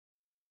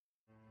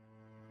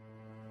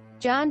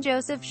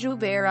Joseph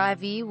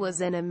Joubert IV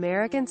was an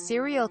American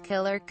serial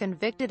killer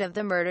convicted of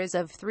the murders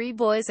of 3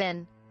 boys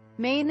in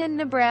Maine and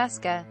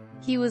Nebraska.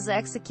 He was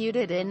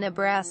executed in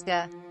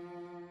Nebraska.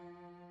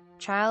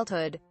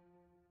 Childhood.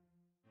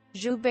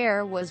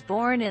 Joubert was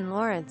born in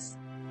Lawrence,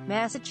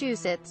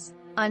 Massachusetts,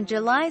 on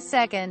July 2,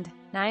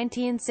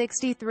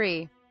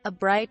 1963. A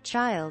bright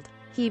child,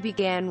 he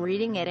began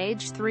reading at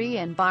age 3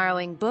 and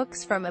borrowing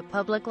books from a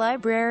public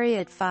library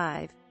at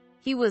 5.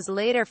 He was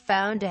later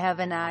found to have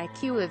an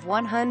IQ of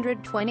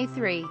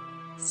 123,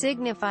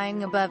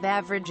 signifying above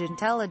average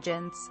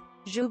intelligence.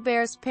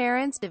 Joubert's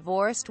parents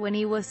divorced when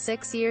he was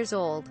 6 years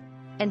old,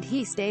 and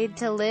he stayed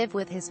to live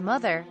with his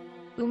mother,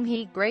 whom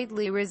he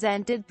greatly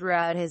resented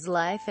throughout his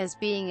life as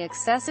being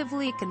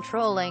excessively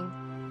controlling.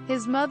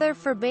 His mother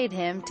forbade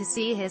him to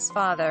see his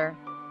father,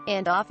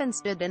 and often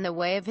stood in the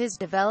way of his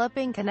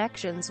developing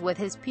connections with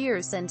his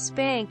peers and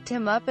spanked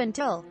him up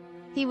until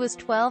he was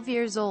 12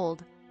 years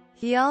old.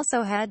 He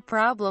also had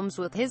problems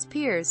with his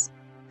peers,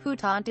 who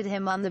taunted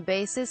him on the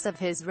basis of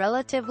his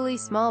relatively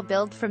small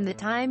build from the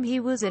time he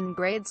was in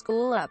grade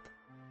school up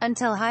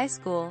until high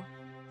school.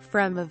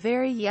 From a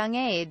very young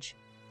age,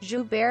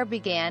 Joubert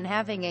began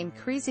having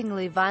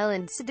increasingly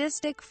violent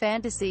sadistic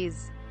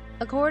fantasies.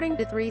 According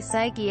to 3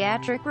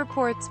 psychiatric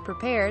reports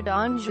prepared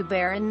on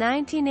Joubert in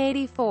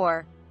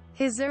 1984,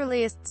 his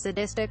earliest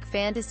sadistic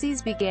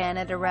fantasies began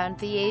at around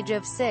the age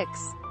of 6.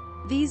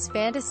 These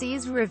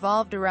fantasies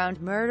revolved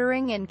around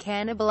murdering and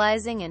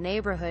cannibalizing a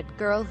neighborhood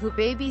girl who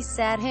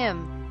babysat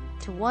him.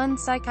 To one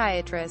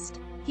psychiatrist,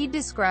 he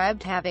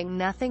described having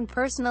nothing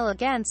personal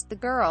against the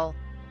girl,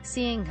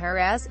 seeing her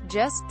as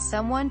just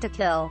someone to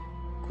kill.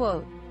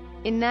 Quote,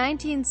 in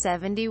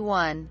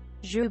 1971,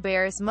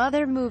 Joubert's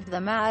mother moved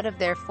them out of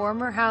their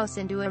former house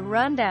into a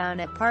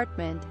rundown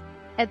apartment.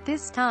 At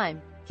this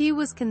time, he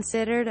was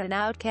considered an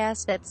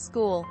outcast at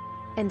school,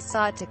 and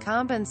sought to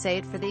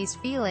compensate for these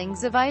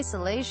feelings of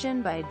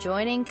isolation by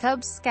joining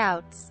Cub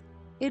Scouts.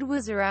 It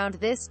was around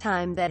this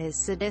time that his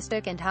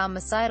sadistic and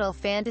homicidal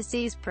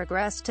fantasies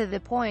progressed to the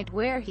point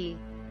where he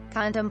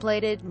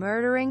contemplated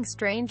murdering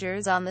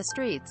strangers on the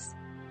streets,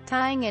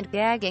 tying and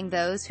gagging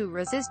those who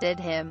resisted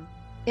him.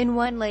 In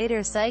one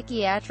later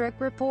psychiatric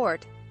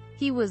report,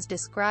 he was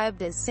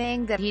described as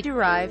saying that he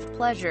derived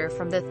pleasure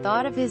from the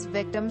thought of his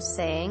victims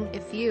saying,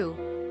 "If you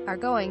are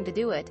going to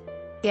do it,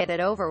 get it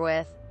over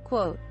with."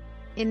 Quote,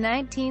 in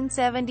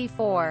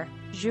 1974,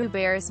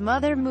 Joubert's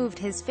mother moved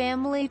his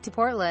family to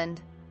Portland,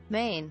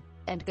 Maine,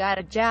 and got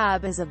a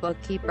job as a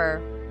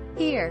bookkeeper.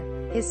 Here,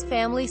 his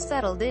family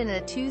settled in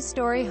a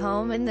 2-story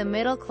home in the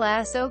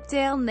middle-class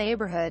Oakdale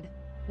neighborhood.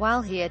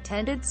 While he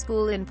attended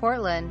school in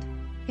Portland,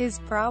 his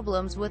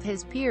problems with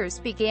his peers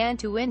began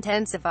to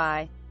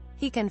intensify.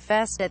 He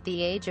confessed at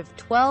the age of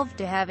 12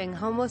 to having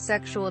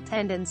homosexual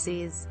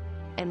tendencies,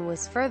 and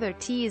was further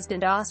teased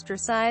and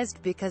ostracized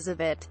because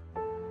of it.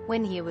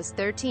 When he was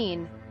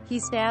 13, he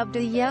stabbed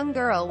a young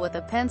girl with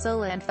a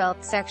pencil and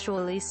felt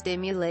sexually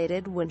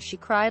stimulated when she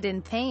cried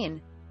in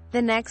pain.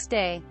 The next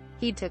day,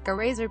 he took a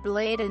razor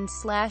blade and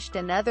slashed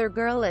another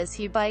girl as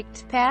he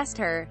biked past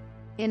her.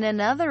 In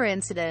another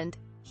incident,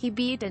 he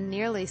beat and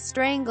nearly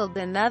strangled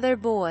another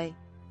boy.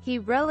 He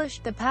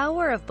relished the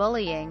power of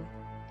bullying,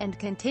 and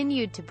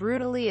continued to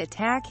brutally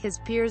attack his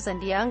peers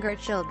and younger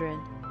children.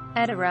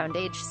 At around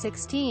age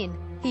 16,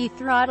 he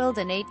throttled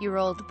an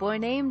 8-year-old boy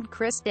named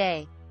Chris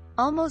Day,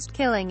 almost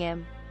killing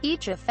him.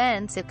 Each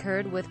offense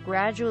occurred with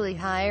gradually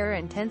higher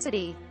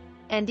intensity,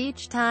 and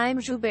each time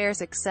Joubert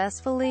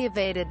successfully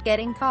evaded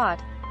getting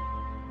caught.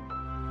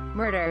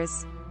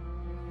 Murders.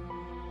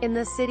 In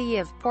the city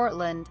of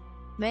Portland,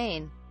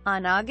 Maine,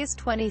 on August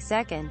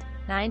 22,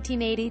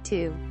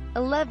 1982,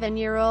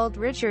 11-year-old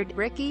Richard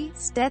 "Ricky"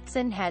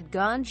 Stetson had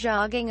gone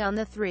jogging on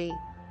the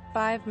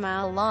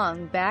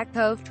 3.5-mile-long Back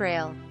Cove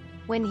Trail.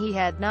 When he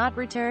had not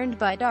returned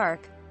by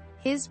dark,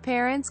 his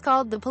parents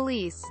called the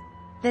police.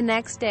 The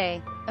next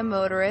day, a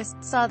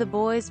motorist saw the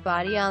boy's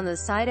body on the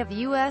side of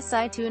US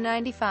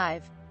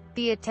I-295.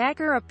 The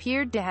attacker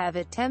appeared to have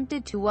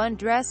attempted to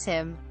undress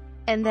him,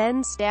 and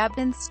then stabbed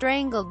and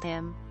strangled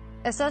him.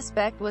 A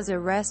suspect was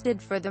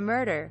arrested for the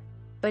murder,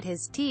 but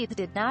his teeth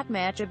did not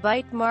match a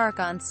bite mark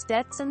on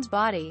Stetson's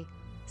body,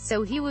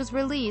 so he was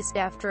released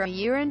after a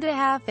year and a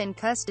half in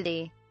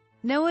custody.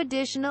 No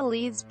additional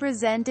leads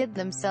presented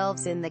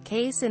themselves in the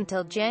case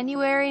until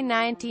January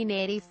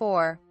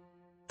 1984.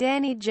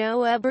 Danny Joe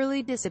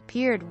Eberly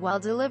disappeared while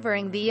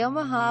delivering the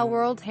Omaha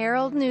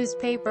World-Herald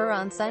newspaper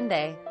on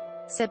Sunday,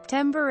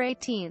 September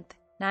 18,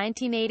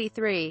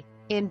 1983,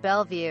 in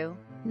Bellevue,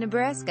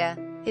 Nebraska.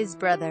 His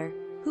brother,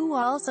 who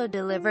also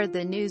delivered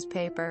the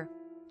newspaper,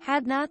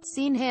 had not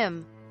seen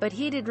him, but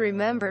he did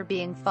remember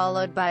being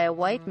followed by a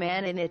white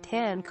man in a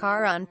tan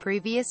car on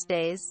previous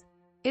days.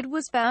 It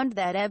was found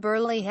that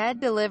Eberly had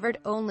delivered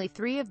only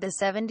 3 of the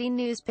 70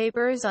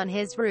 newspapers on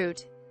his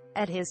route.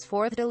 At his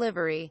 4th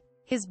delivery,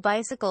 his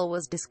bicycle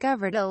was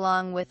discovered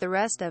along with the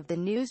rest of the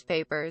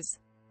newspapers.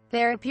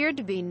 There appeared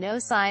to be no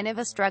sign of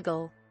a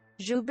struggle.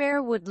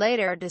 Joubert would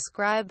later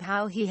describe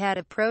how he had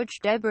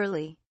approached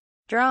Eberly,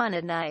 drawn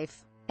a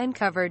knife, and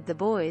covered the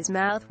boy's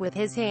mouth with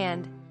his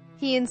hand.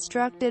 He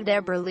instructed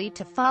Eberly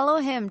to follow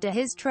him to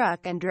his truck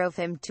and drove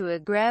him to a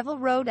gravel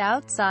road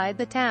outside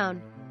the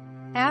town.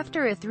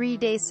 After a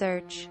 3-day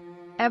search,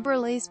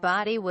 Eberly's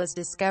body was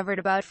discovered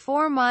about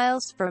 4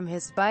 miles from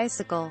his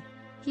bicycle.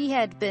 He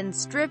had been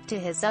stripped to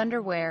his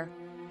underwear.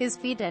 His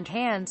feet and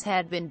hands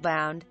had been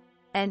bound,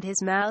 and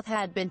his mouth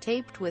had been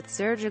taped with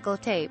surgical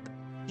tape.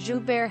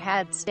 Joubert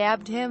had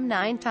stabbed him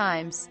 9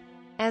 times.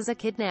 As a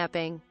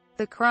kidnapping,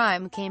 the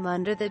crime came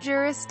under the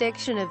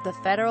jurisdiction of the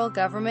federal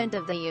government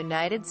of the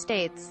United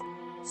States,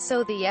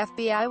 so the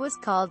FBI was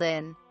called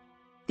in.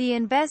 The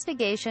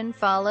investigation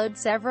followed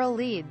several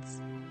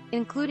leads,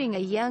 including a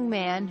young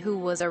man who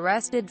was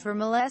arrested for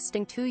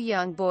molesting 2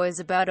 young boys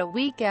about a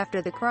week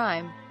after the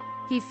crime.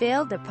 He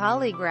failed a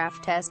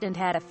polygraph test and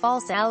had a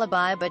false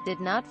alibi but did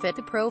not fit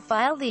the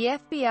profile the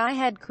FBI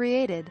had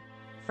created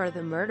for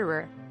the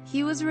murderer.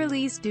 He was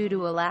released due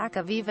to a lack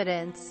of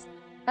evidence.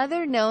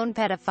 Other known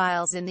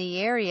pedophiles in the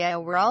area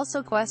were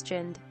also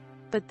questioned,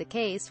 but the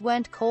case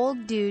went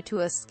cold due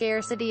to a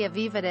scarcity of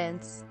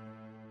evidence.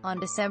 On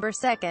December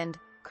 2,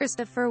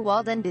 Christopher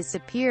Walden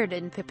disappeared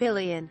in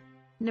Papillion,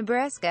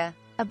 Nebraska,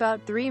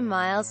 about 3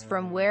 miles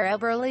from where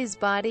Eberly's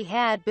body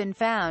had been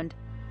found.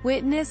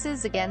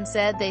 Witnesses again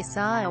said they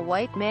saw a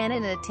white man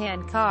in a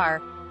tan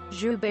car.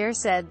 Joubert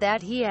said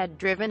that he had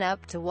driven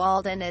up to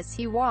Walden as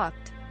he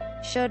walked,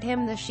 showed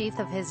him the sheath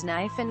of his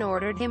knife and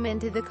ordered him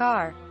into the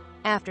car.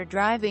 After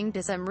driving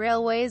to some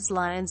railways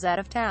lines out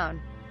of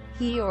town,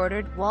 he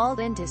ordered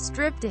Walden to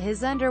strip to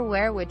his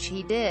underwear, which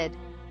he did,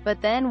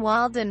 but then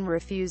Walden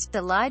refused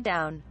to lie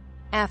down.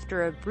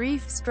 After a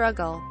brief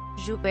struggle,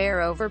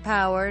 Joubert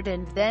overpowered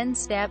and then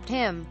stabbed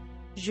him.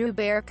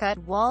 Joubert cut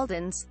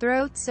Walden's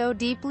throat so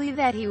deeply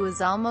that he was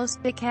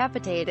almost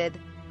decapitated.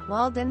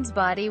 Walden's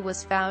body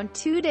was found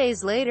 2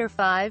 days later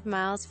 5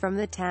 miles from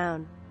the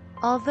town.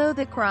 Although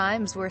the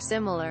crimes were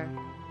similar,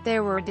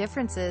 there were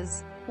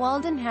differences.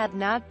 Walden had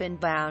not been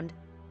bound,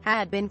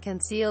 had been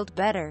concealed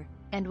better,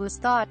 and was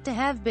thought to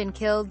have been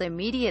killed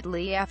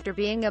immediately after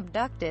being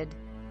abducted.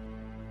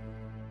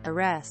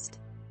 Arrest.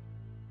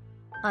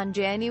 On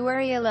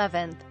January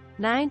 11,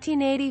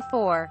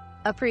 1984,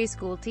 a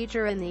preschool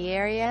teacher in the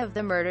area of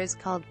the murders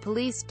called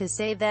police to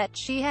say that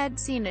she had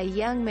seen a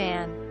young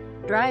man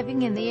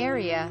driving in the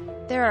area.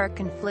 There are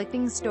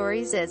conflicting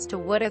stories as to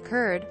what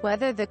occurred,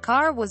 whether the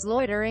car was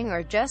loitering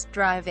or just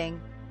driving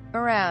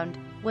around.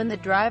 When the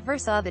driver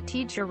saw the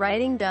teacher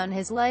writing down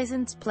his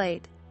license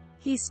plate,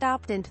 he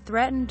stopped and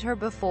threatened her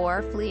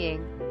before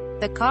fleeing.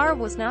 The car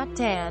was not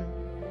tan,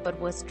 but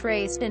was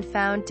traced and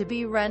found to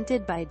be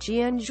rented by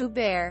Jean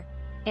Joubert,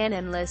 an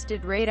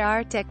enlisted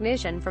radar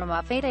technician from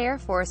Offutt Air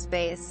Force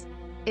Base.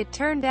 It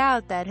turned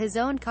out that his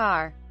own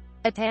car,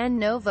 a tan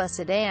Nova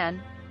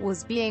sedan,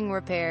 was being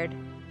repaired.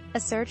 A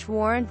search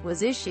warrant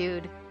was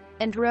issued,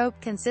 and rope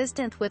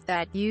consistent with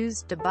that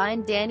used to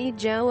bind Danny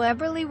Joe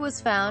Eberly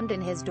was found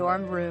in his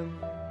dorm room.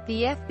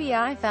 The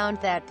FBI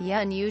found that the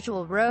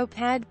unusual rope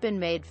had been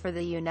made for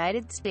the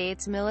United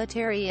States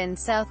military in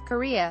South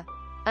Korea.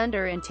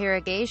 Under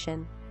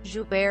interrogation,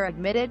 Joubert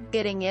admitted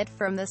getting it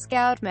from the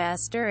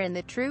scoutmaster in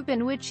the troop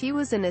in which he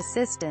was an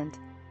assistant.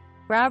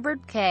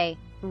 Robert K.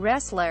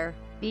 Ressler,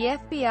 the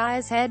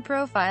FBI's head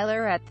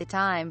profiler at the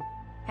time,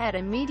 had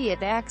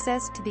immediate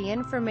access to the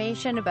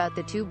information about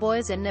the 2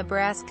 boys in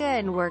Nebraska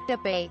and worked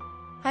up a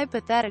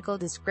hypothetical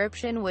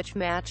description which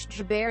matched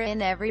Joubert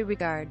in every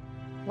regard.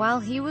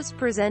 While he was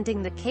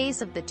presenting the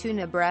case of the 2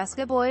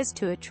 Nebraska boys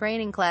to a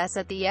training class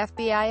at the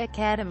FBI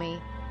Academy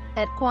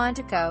at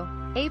Quantico,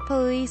 a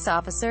police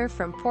officer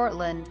from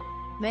Portland,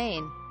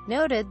 Maine,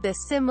 noted the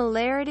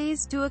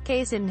similarities to a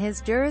case in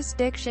his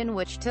jurisdiction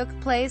which took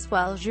place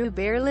while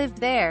Joubert lived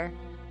there,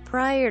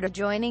 prior to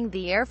joining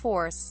the Air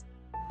Force.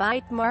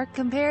 Bite mark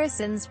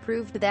comparisons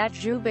proved that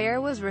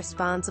Joubert was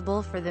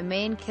responsible for the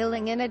Maine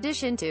killing in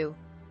addition to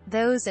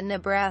those in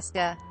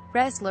Nebraska.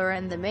 Ressler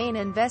and the Maine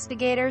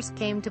investigators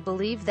came to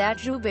believe that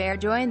Joubert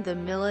joined the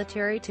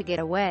military to get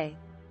away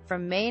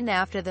from Maine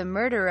after the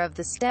murder of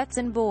the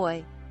Stetson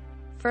boy.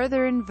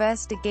 Further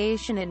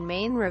investigation in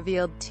Maine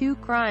revealed 2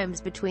 crimes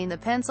between the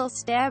pencil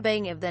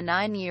stabbing of the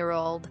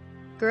 9-year-old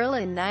girl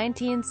in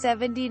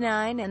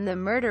 1979 and the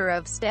murder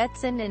of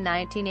Stetson in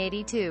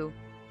 1982.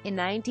 In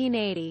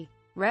 1980,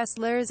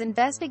 Ressler's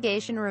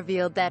investigation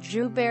revealed that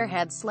Joubert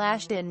had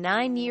slashed a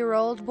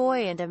 9-year-old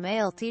boy and a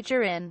male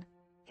teacher in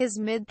his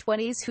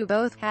mid-20s who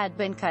both had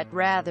been cut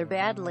rather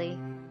badly,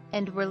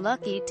 and were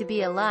lucky to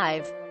be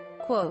alive.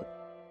 Quote,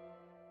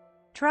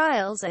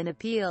 Trials and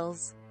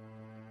appeals.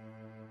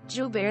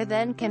 Joubert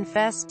then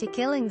confessed to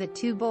killing the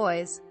 2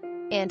 boys,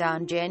 and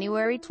on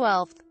January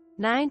 12,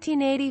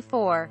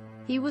 1984,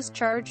 he was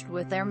charged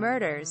with their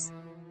murders.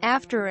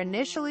 After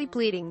initially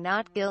pleading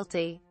not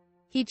guilty,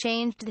 he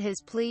changed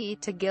his plea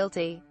to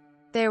guilty.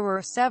 There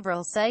were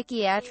several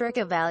psychiatric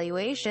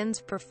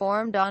evaluations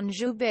performed on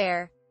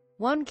Joubert.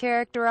 One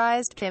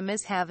characterized him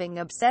as having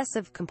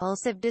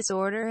obsessive-compulsive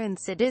disorder and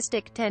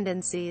sadistic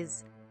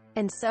tendencies,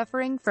 and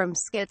suffering from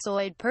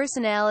schizoid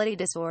personality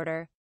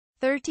disorder.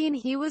 13.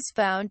 He was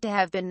found to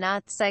have been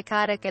not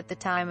psychotic at the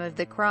time of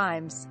the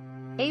crimes.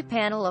 A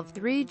panel of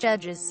 3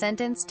 judges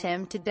sentenced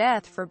him to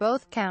death for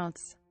both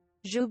counts.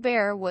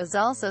 Joubert was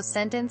also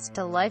sentenced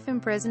to life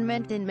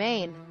imprisonment in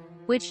Maine,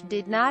 which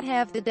did not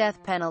have the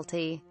death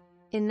penalty.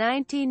 In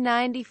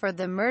 1990 for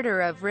the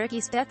murder of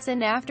Ricky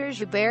Stetson after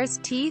Joubert's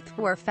teeth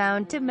were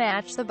found to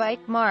match the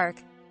bite mark.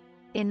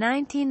 In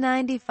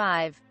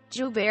 1995,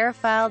 Joubert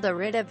filed a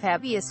writ of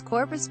habeas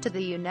corpus to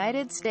the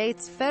United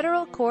States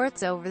federal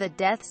courts over the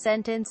death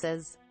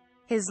sentences.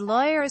 His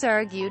lawyers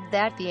argued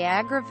that the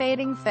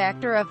aggravating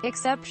factor of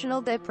exceptional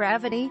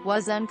depravity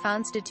was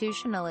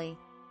unconstitutionally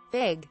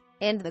vague,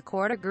 and the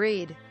court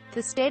agreed.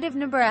 The state of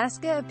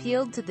Nebraska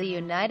appealed to the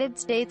United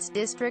States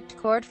District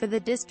Court for the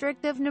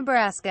District of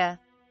Nebraska,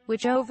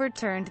 which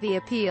overturned the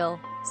appeal,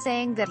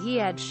 saying that he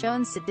had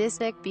shown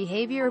sadistic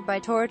behavior by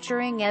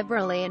torturing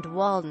Eberle and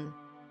Walden.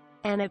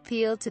 An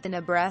appeal to the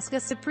Nebraska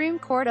Supreme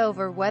Court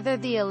over whether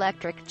the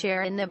electric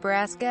chair in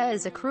Nebraska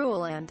is a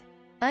cruel and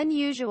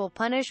unusual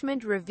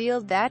punishment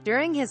revealed that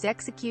during his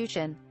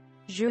execution,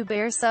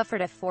 Joubert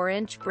suffered a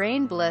 4-inch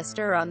brain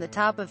blister on the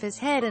top of his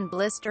head and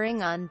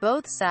blistering on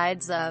both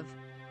sides of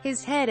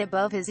his head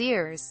above his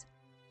ears.